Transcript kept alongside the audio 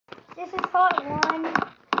This is part 1.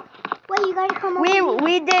 Wait, you gotta come over here.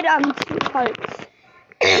 We did 2 parts.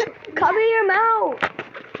 Cover your mouth.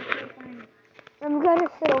 I'm gonna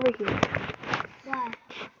sit over here. Why?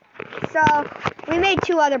 So we made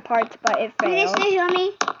 2 other parts, but it failed. Did it say on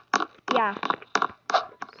me? Yeah.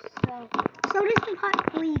 So this is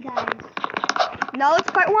part 3, guys. No, it's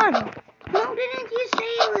part 1. No, didn't you say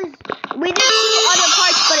it was? We did 2 other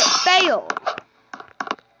parts, but it failed.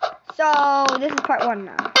 So this is part 1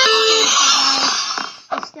 now. Okay, so guys,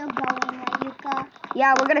 it's still going, right, Yuka?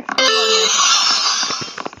 Yeah, we're gonna speed run this.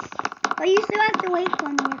 But you still have to wait for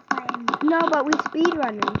me if I am. No, but we speed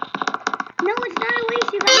running. No, it's not a race.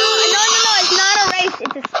 You No, gotta. it's not a race.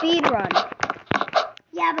 It's a speed run.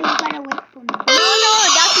 Yeah, but you gotta wait for me. No,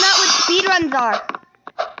 that's not what speed runs are.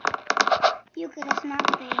 Yuka, that's not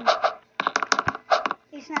fair.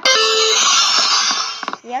 It's not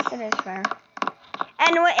fair. Yes, it is fair.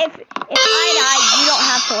 And if I die, you don't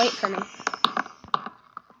have to wait for me.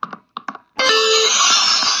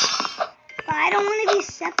 But I don't want to be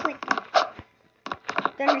separate though.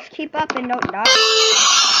 Then just keep up and don't die.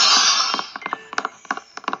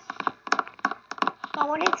 But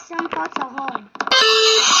what if some parts are hard?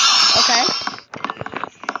 Okay.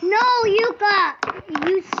 No, Yuka!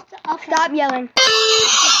 Okay. Stop yelling.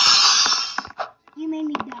 You made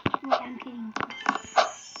me duck. Wait, I'm kidding.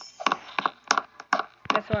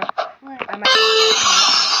 Guess what? What?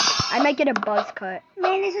 I might get a buzz cut.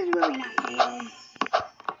 Man, this is really not fair.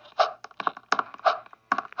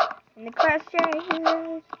 And the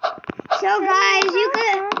question. So guys, you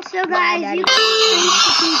can basically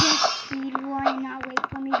just speed run and not wait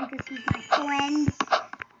for me because he's my friend.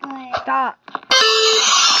 But Stop.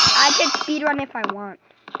 I can speed run if I want.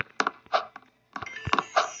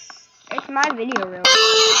 It's my video, really.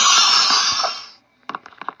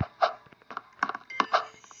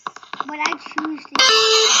 but I choose to.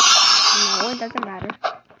 No, it doesn't matter.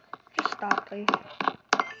 Just stop, please.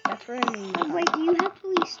 That's what I mean. Wait, do you have to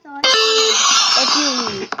restart? If you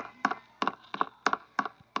leave.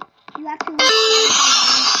 You have to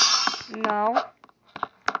restart. No.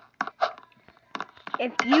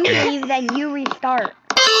 If you leave, then you restart.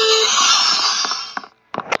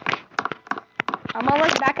 I'm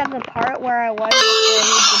almost back at the part where I was before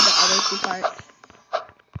we did the other 2 parts.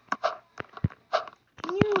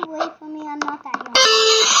 Can you wait for me? I'm not that young.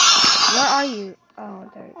 Where are you? Oh,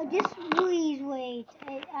 there. Oh, just please wait.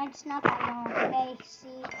 It's not that long. Okay,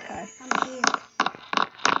 see? Okay. I'm here.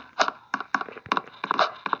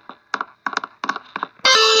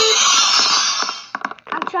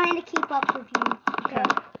 I'm trying to keep up with you. Okay?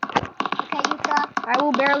 Okay, Yuka? I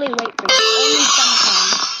will barely wait for you. Only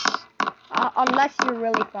sometimes. Unless you're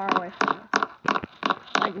really far away from me.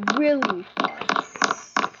 Like, really far.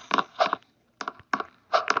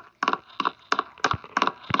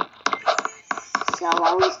 So,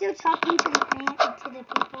 are we still talking to the people?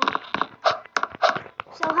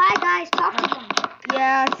 So, hi guys, talk to them.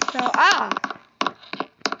 Yeah, so,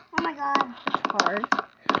 Oh my god. it's hard.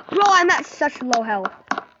 Bro, I'm at such low health.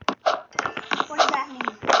 What does that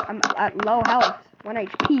mean? I'm at low health. 1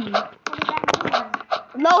 HP. What does that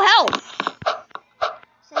mean? Low health!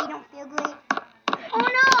 So you don't feel great? Oh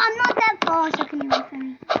no, I'm not that far, so can you wait for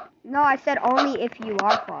me? No, I said only if you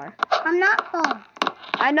are far. I'm not far.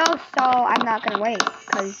 I know, so I'm not gonna wait,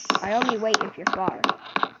 because I only wait if you're far.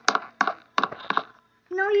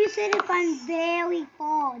 No, you said if I'm very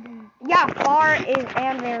far. Then. Yeah, far is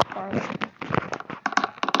and very far.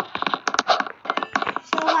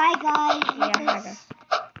 So hi guys. Yeah, hi guys.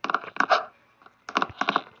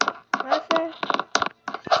 What's it?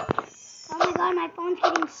 Oh my god, my phone's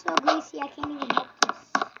getting so greasy, I can't even help this.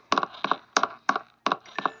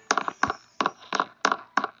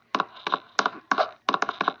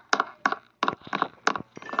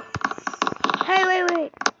 Hey,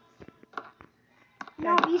 wait.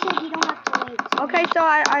 No, you said you don't have to wait. So. Okay, so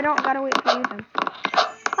I don't gotta wait for you then.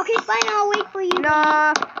 Okay, fine, I'll wait for you.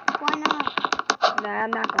 Nah. Why not? Nah,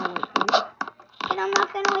 I'm not gonna wait for you. Then I'm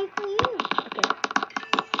not gonna wait for you. Okay.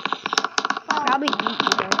 Well, Probably beat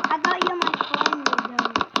you though. I thought you're my friend,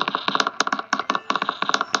 though.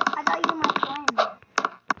 I thought you were my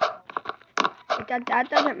friend. That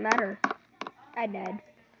doesn't matter. I did.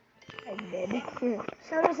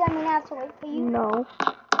 So does that mean I have to wait for you? No.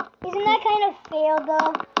 Isn't that kind of fair,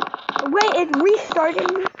 though? Wait, it restarted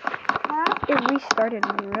me? Huh? It restarted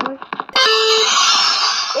me, really?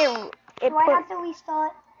 It Do I have to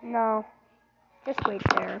restart? No. Just wait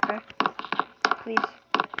there, okay? Please.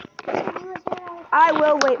 I I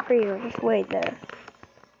will wait for you. Just wait there.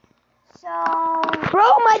 So... Bro,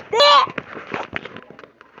 my dick!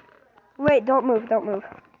 Wait, don't move.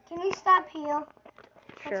 Can we stop here?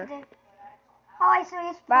 Sure. to do? Alright, so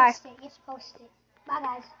you're supposed Bye. to. You're supposed to. Bye,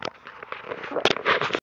 guys.